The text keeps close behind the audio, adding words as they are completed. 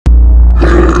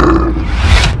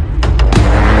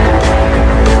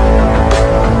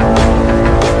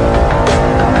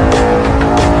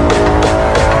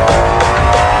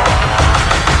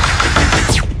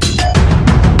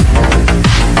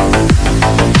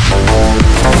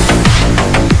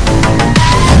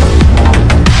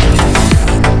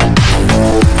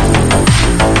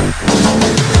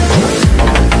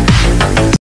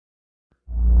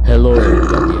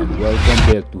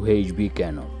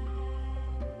cannot.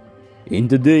 In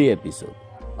today's episode,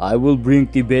 I will bring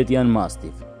Tibetan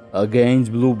mastiff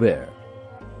against blue bear.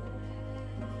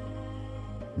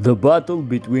 The battle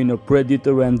between a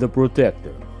predator and the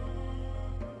protector.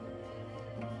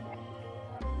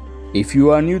 If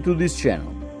you are new to this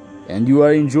channel and you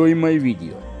are enjoying my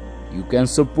video, you can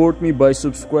support me by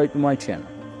subscribing to my channel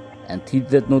and hit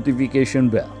that notification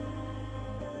bell.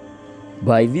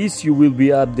 By this you will be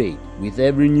updated with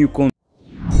every new content.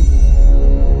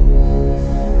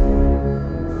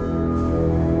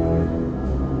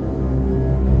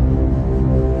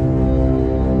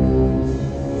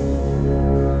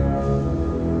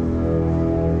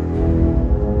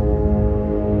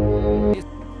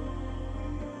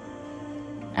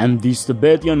 And this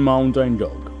Tibetan mountain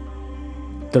dog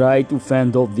tried to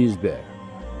fend off this bear.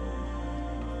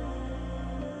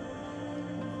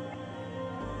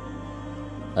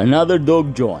 Another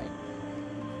dog joined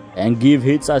and gave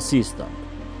its assistance.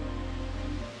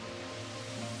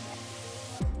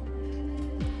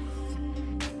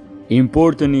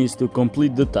 Important is to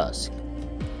complete the task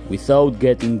without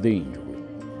getting the injury.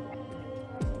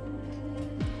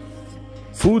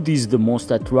 Food is the most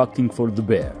attracting for the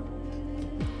bear.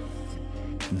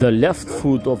 The left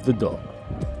foot of the dog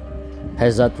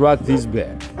has attracted this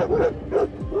bear.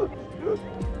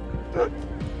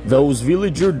 Those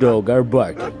villager dogs are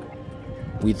barking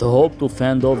with hope to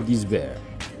fend off this bear.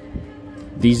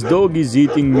 This dog is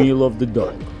eating meal of the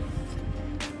dog.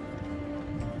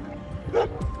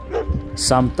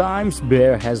 Sometimes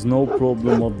bear has no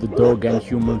problem of the dog and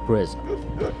human presence.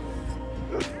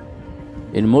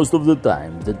 And most of the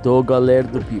time the dog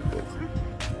alert the people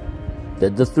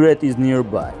that the threat is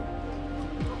nearby.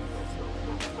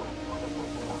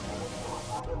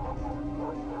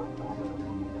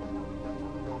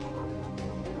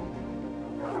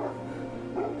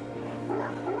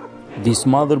 This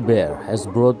mother bear has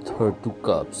brought her two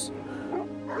cubs.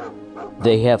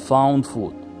 They have found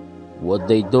food, what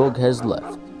their dog has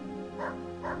left.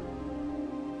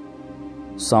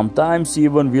 Sometimes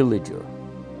even villagers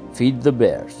feed the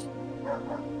bears.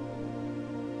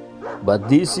 But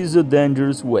this is a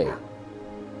dangerous way,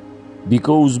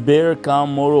 because bears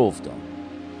come more often,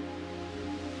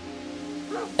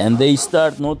 and they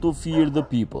start not to fear the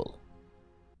people.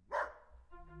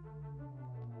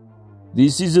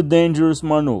 This is a dangerous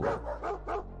maneuver.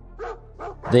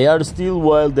 They are still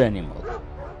wild animals,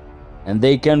 and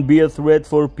they can be a threat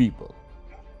for people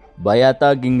by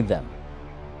attacking them.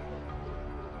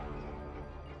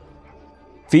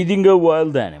 Feeding a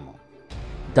wild animal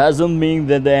doesn't mean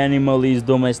that the animal is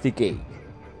domesticated.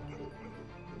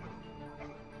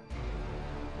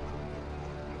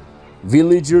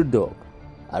 Villager dogs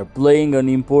are playing an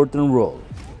important role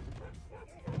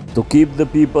to keep the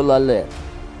people alert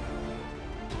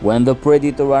when the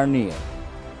predators are near.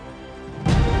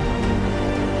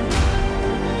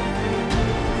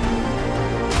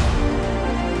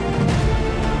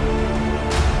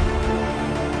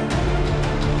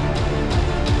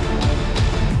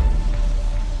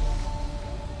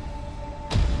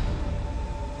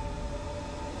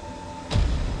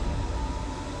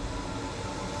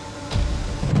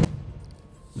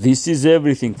 This is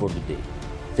everything for today.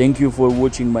 Thank you for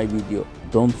watching my video.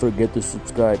 Don't forget to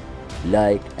subscribe,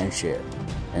 like and share.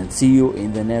 And see you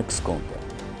in the next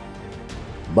content.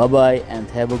 Bye bye and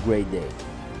have a great day.